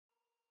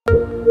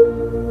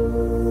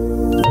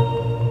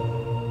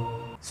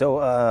So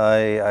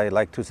I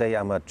like to say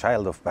I'm a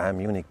child of Bayern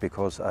Munich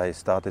because I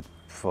started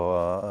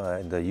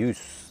in the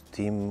youth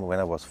team when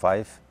I was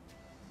 5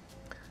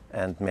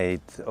 and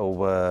made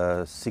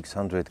over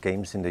 600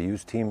 games in the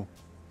youth team.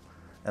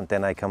 And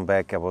then I come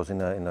back, I was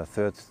in a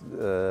third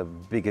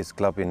biggest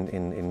club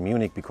in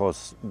Munich,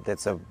 because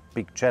that's a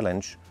big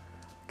challenge,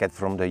 get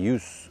from the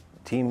youth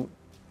team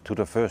to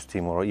the first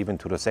team or even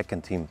to the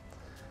second team.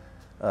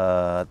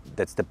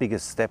 That's the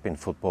biggest step in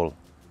football.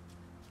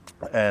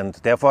 And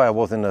therefore I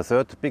was in the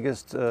third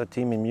biggest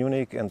team in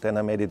Munich, and then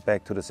I made it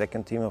back to the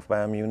second team of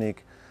Bayern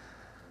Munich.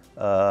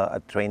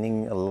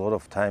 Training a lot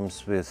of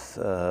times with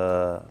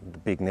the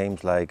big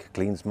names like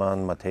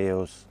Klinsmann,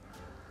 Matthäus.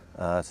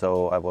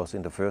 So I was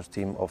in the first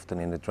team often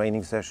in the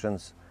training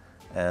sessions,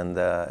 and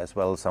as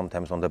well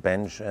sometimes on the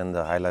bench, and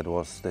the highlight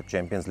was the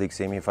Champions League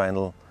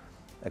semi-final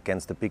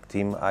against the big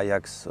team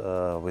Ajax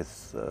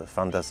with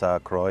Van der Sar,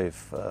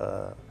 Cruyff,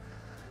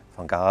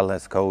 Van Gaal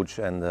as coach,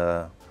 and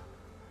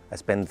I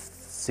spent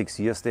 6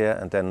 years there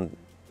and then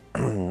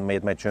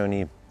made my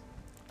journey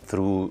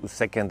through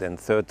second and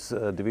third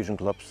division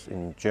clubs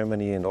in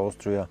Germany and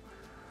Austria,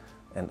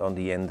 and on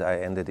the end I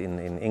ended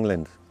in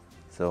England.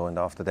 So, and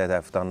after that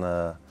I've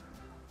done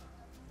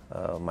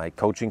my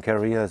coaching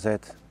career, as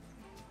said,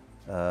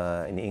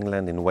 in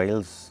England, in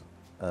Wales,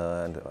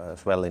 and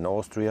as well in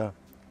Austria,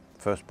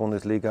 first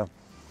Bundesliga.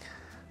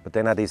 But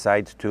then I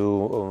decided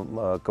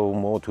to go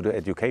more to the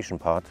education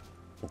part.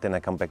 And then I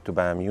come back to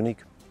Bayern Munich.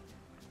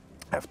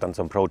 I've done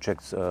some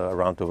projects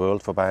around the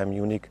world for Bayern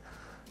Munich,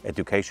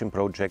 education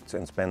projects,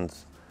 and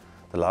spent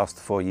the last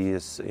 4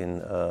 years in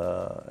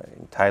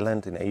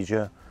Thailand, in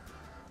Asia.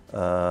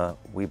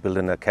 We built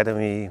an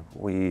academy,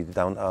 we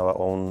done our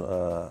own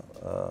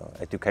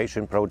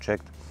education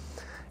project,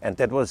 and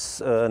that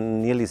was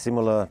nearly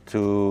similar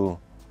to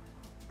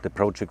the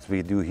projects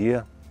we do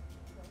here.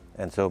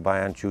 And so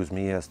Bayern chose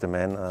me as the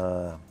man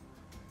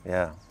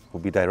who will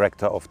be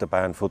director of the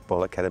Bayern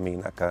Football Academy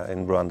in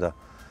Rwanda.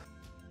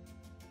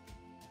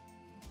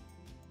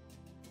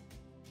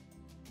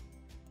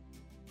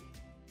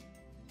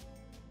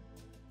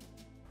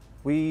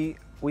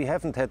 We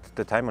haven't had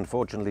the time,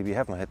 unfortunately, we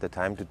haven't had the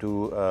time to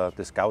do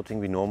the scouting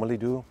we normally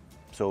do.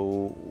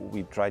 So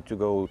we try to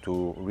go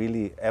to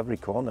really every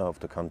corner of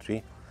the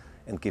country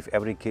and give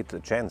every kid a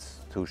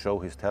chance to show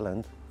his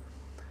talent.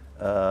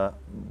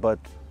 But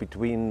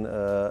between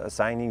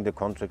signing the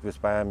contract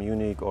with Bayern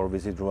Munich or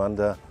visit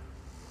Rwanda,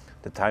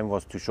 the time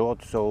was too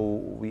short, so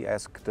we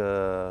asked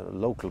the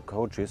local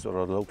coaches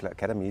or local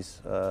academies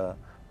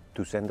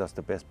to send us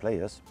the best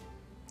players.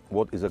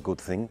 What is a good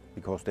thing,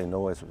 because they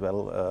know as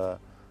well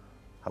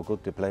how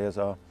good the players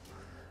are.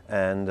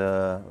 And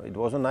it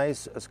was a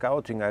nice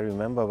scouting. I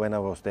remember when I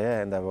was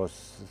there and I was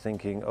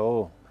thinking,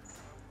 oh,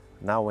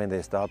 now when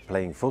they start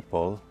playing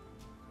football,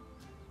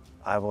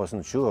 I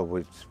wasn't sure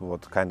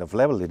what kind of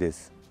level it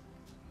is.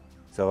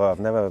 So I've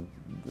never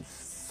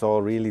saw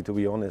really, to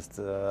be honest,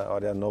 I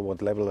don't know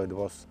what level it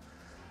was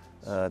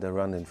they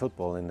run in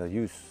football in the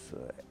youth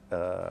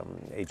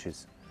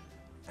ages.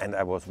 And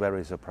I was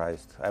very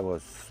surprised. I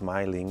was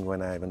smiling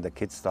when the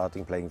kids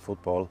starting playing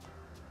football.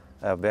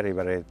 Very,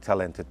 very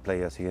talented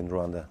players here in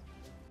Rwanda.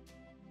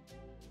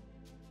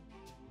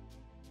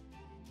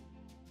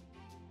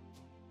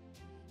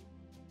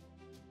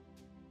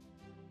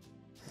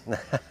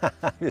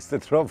 It's the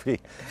trophy.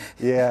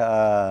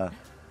 Yeah,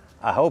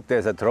 I hope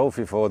there's a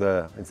trophy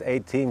for it's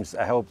 8 teams.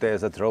 I hope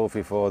there's a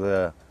trophy for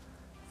the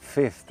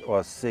 5th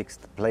or 6th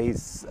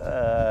place.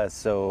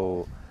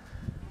 So,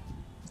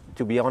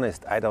 to be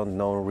honest, I don't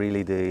know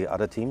really the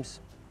other teams.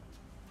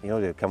 You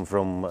know, they come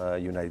from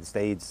United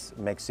States,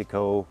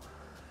 Mexico,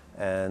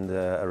 and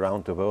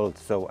around the world.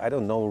 So I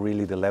don't know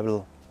really the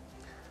level,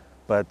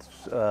 but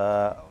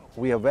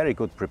we are very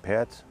good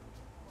prepared.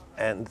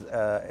 And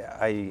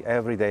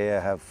every day I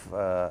have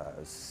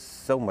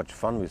so much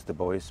fun with the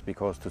boys,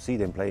 because to see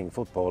them playing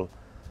football,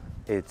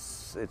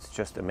 it's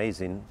just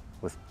amazing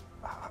with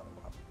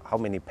how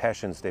many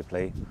passions they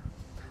play.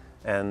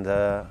 And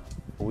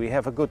we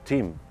have a good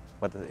team.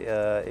 But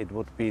it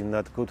would be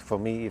not good for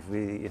me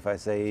if I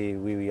say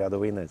we are the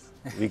winners.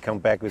 We come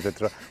back with a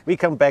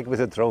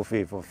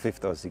trophy for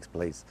 5th or 6th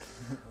place.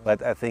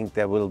 But I think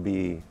there will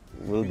be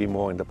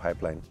more in the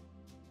pipeline.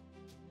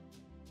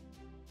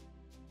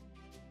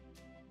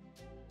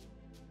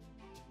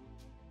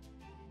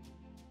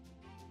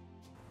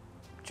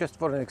 Just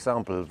for an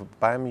example,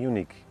 Bayern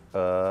Munich,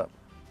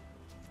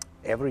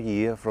 every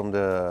year from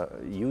the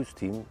youth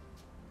team,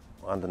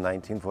 under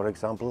 19 for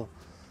example,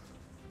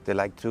 they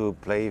like to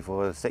play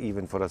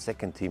even for the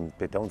second team.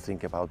 They don't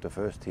think about the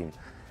first team.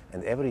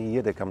 And every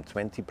year there come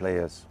 20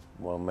 players,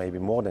 well, maybe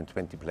more than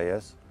 20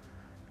 players,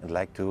 and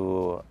like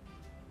to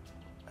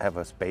have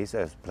a place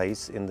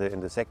in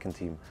the second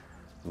team.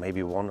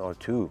 Maybe 1 or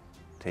 2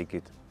 take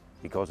it,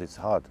 because it's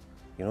hard.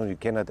 You know, you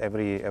cannot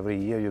every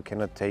year you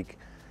cannot take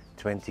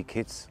 20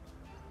 kids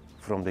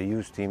from the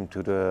youth team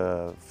to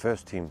the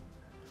first team.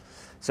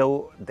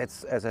 So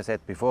that's, as I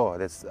said before,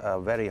 that's a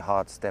very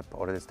hard step,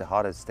 or that's the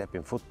hardest step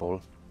in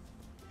football.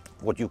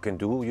 what you can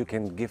do, you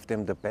can give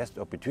them the best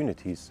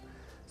opportunities,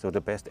 so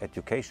the best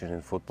education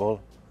in football,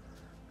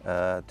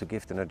 to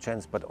give them a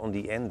chance. But on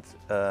the end,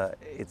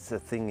 it's a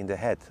thing in the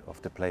head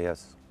of the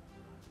players.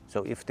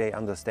 So if they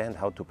understand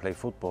how to play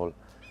football,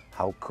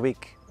 how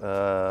quick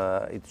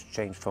it's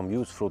changed from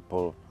youth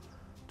football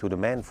to the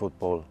man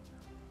football,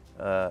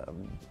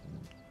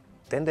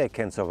 then they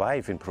can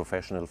survive in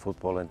professional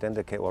football, and then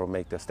they can or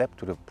make the step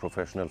to the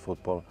professional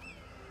football.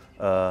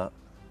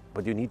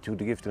 But you need to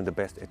give them the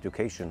best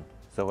education.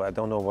 So I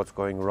don't know what's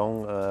going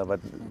wrong, but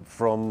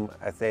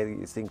I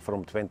think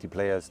from 20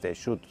 players, they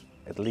should,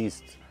 at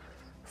least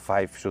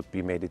 5 should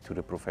be made it to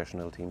the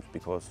professional teams,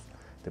 because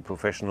the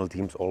professional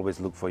teams always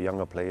look for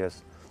younger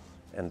players,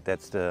 and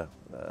that's the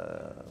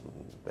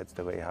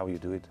way how you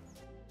do it.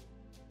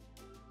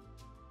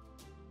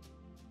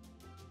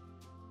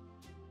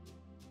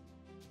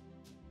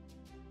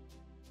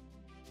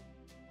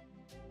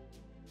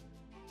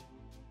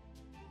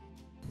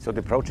 So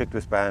the project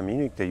with Bayern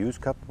Munich, the Youth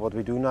Cup, what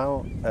we do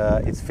now,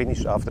 it's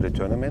finished after the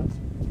tournament,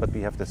 but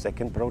we have the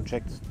second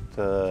project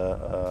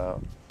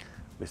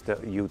with the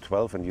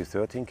U12 and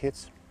U13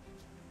 kids.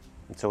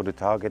 And so the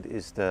target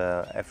is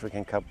the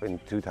African Cup in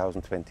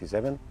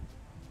 2027.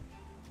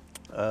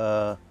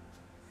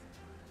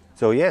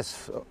 So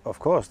yes, of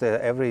course,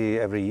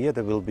 every year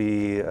there will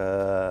be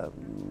a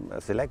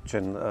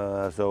selection.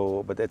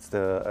 But that's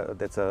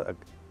a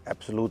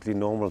absolutely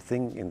normal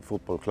thing in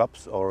football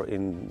clubs or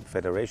in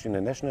federation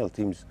and national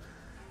teams.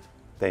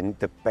 Then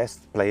the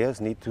best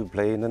players need to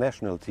play in the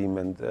national team,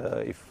 and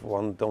if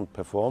one don't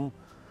perform,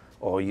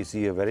 or you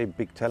see a very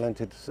big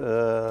talented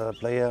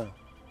player,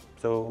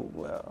 so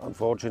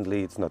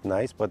unfortunately it's not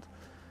nice, but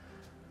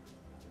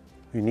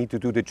you need to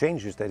do the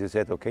changes that you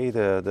said. Okay,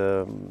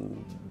 the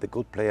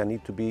good player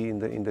need to be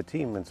in the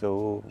team, and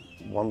so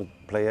one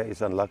player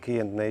is unlucky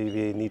and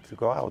maybe need to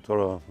go out,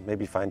 or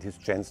maybe find his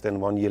chance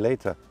then 1 year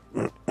later.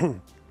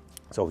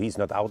 So he's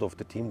not out of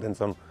the team then,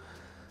 so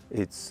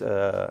he's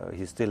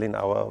still in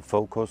our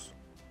focus.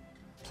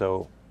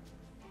 So,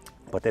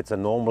 but that's a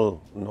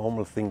normal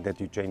thing that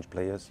you change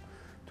players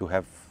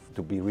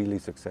to be really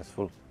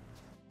successful.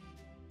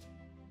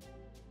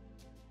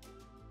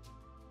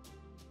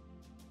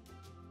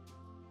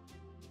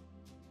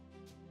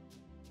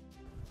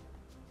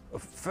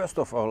 First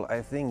of all,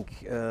 I think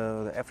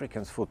the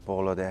African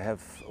footballer, they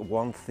have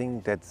one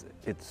thing that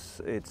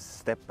it's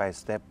step by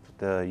step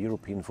the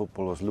European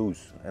footballers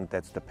lose, and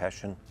that's the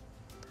passion.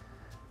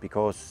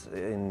 Because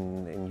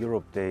in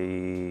Europe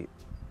they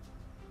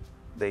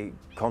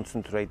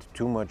concentrate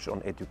too much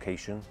on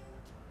education,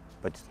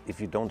 but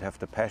if you don't have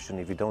the passion,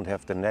 if you don't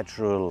have the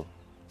natural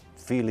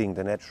feeling,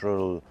 the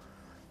natural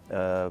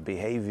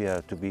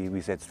behavior to be,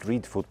 we said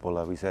street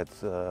footballer, we said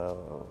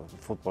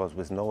footballers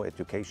with no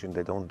education,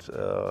 they don't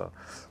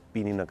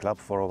been in a club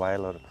for a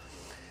while.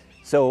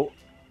 So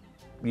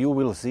you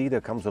will see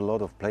there comes a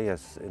lot of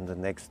players in the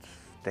next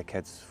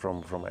decades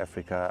from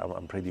Africa,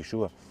 I'm pretty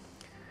sure.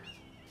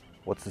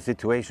 What's the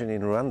situation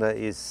in Rwanda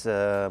is,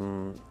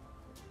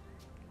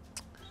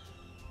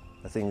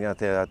 I think that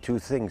there are 2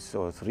 things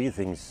or 3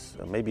 things.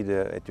 Maybe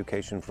the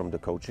education from the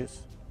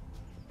coaches,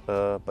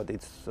 but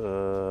it's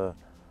a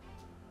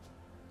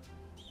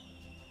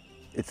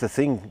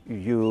thing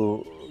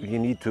you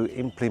need to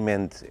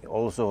implement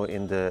also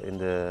in the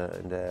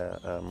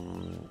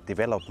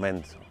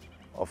development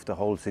of the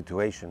whole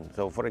situation.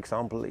 So, for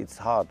example, it's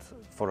hard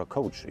for a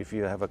coach if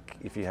you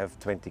have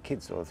 20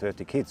 kids or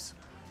 30 kids,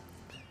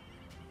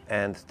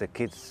 and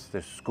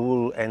the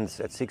school ends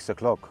at 6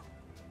 o'clock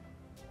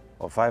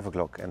or 5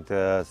 o'clock, and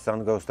the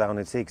sun goes down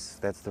at 6.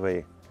 That's the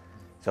way.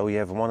 So you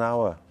have 1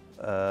 hour,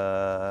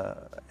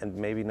 and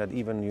maybe not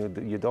even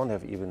you don't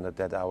have even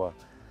that hour.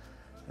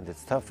 And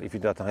it's tough if you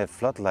don't have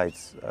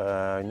floodlights.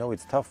 I know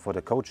it's tough for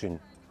the coaching.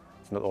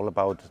 It's not all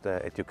about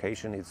the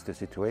education, it's the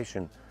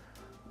situation.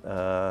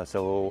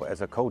 So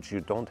as a coach,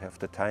 you don't have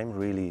the time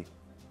really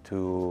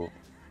to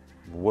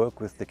work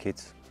with the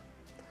kids.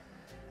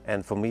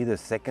 And for me, the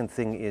second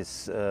thing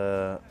is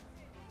there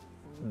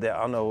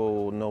are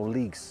no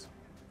leagues.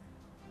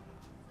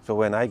 So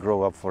when I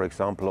grow up, for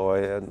example, or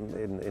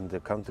in the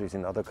countries,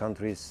 in other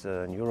countries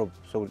in Europe,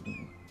 so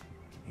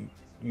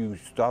you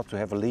start to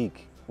have a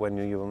league when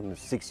you're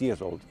 6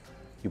 years old.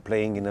 You're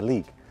playing in a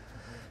league.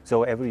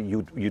 So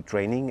you're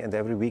training, and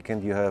every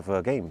weekend you have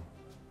a game,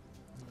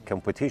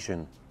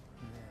 competition.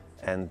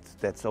 And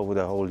that's over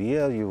the whole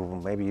year.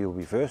 Maybe you'll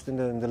be first in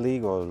the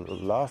league or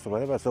last or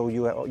whatever. So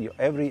you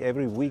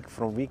every week,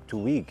 from week to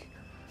week,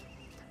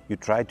 you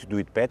try to do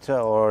it better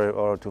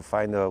or to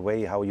find a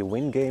way how you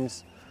win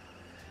games.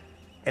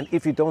 And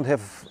if you don't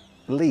have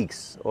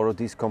leagues or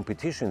these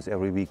competitions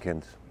every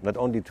weekend, not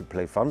only to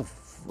play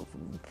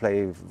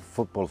play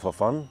football for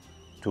fun,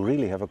 to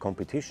really have a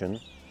competition,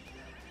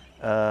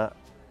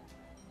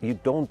 you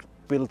don't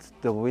build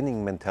the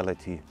winning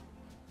mentality.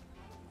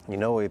 You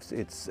know,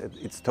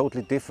 it's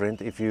totally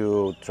different if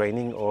you're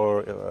training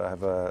or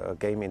have a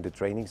game in the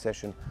training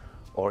session,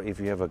 or if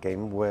you have a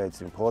game where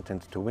it's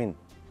important to win.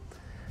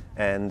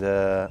 And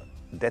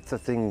that's a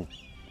thing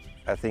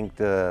I think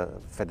the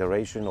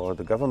federation or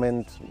the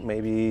government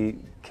maybe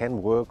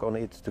can work on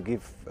it to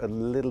give a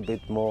little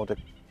bit more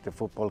the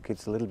football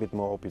kids a little bit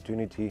more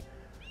opportunity,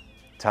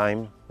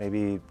 time,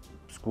 maybe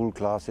school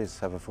classes,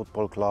 have a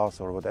football class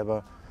or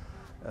whatever,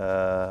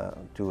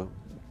 to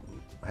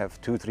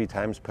have 2-3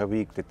 times per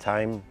week the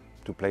time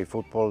to play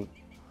football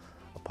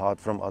apart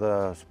from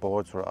other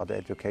sports or other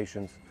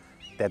educations.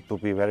 That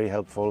would be very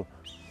helpful.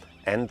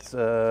 And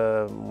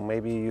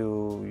maybe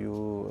you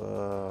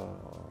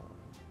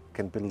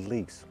can build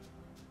leagues.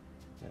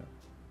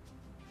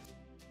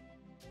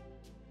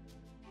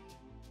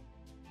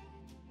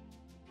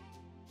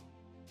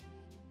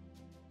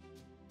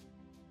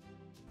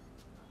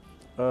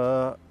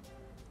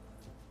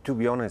 To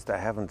be honest, I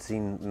haven't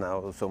seen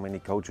now so many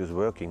coaches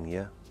working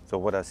here. So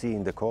what I see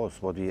in the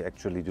course, what we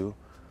actually do,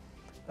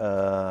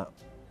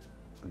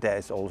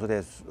 there's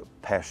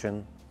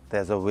passion.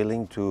 There's a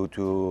willing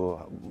to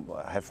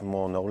have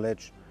more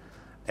knowledge,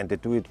 and they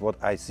do it what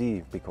I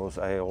see, because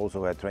I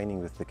also had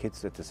training with the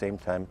kids at the same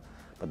time.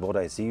 But what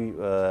I see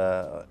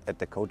at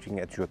the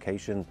coaching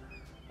education,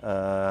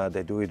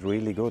 they do it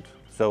really good.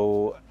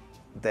 So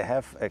they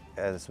have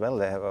as well,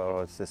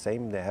 or it's the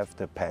same, they have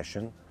the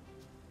passion,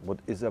 what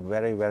is a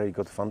very, very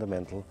good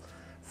fundamental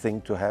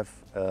thing to have.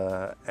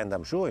 And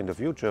I'm sure in the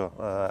future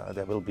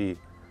there will be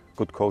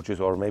good coaches,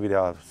 or maybe there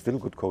are still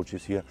good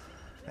coaches here.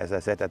 As I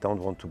said, I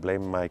don't want to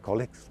blame my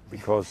colleagues,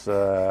 because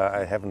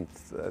I haven't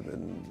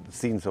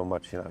seen so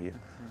much here.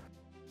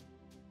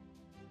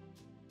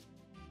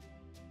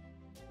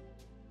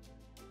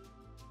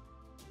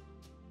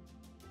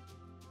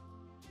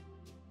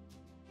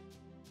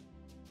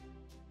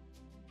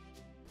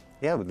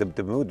 Yeah,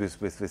 the mood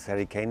with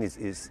Harry Kane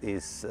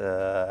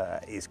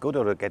is good,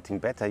 or getting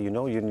better. You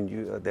know,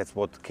 that's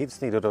what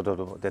kids need, or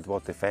that's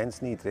what the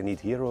fans need. They need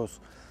heroes.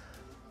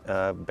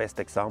 Best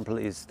example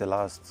is the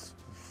last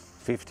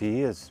 50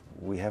 years.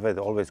 We have had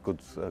always good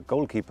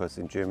goalkeepers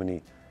in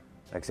Germany,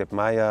 except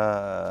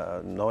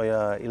Meier,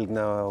 Neuer,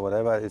 Ilgner,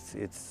 whatever.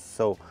 It's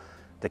so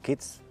the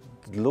kids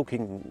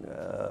looking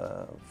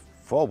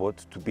forward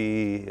to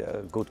be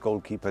a good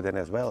goalkeeper then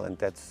as well, and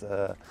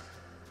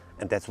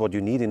that's what you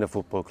need in a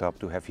football club,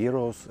 to have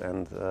heroes.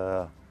 And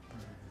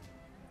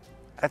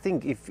I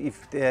think if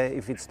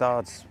it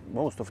starts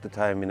most of the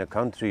time in a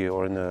country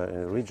or in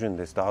a region,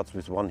 it starts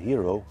with one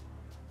hero,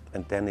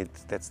 and then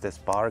that's the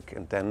spark,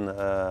 and then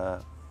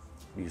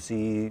you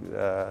see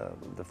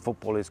the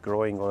football is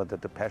growing, or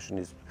that the passion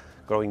is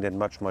growing then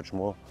much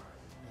more.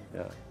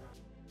 Yeah.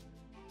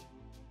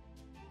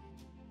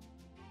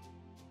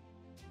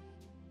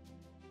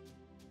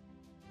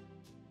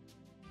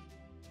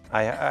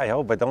 I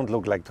hope I don't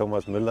look like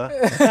Thomas Müller.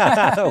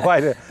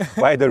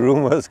 why the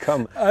rumors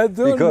come? I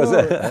don't because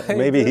know.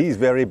 Maybe he's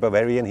very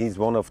Bavarian. He's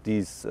one of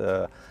these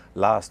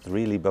last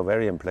really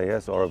Bavarian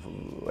players.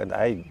 And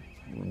I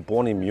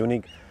born in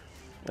Munich,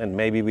 and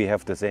maybe we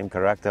have the same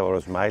character,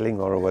 or smiling,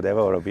 or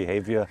whatever, or a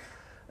behavior.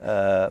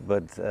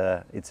 But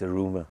it's a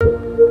rumor.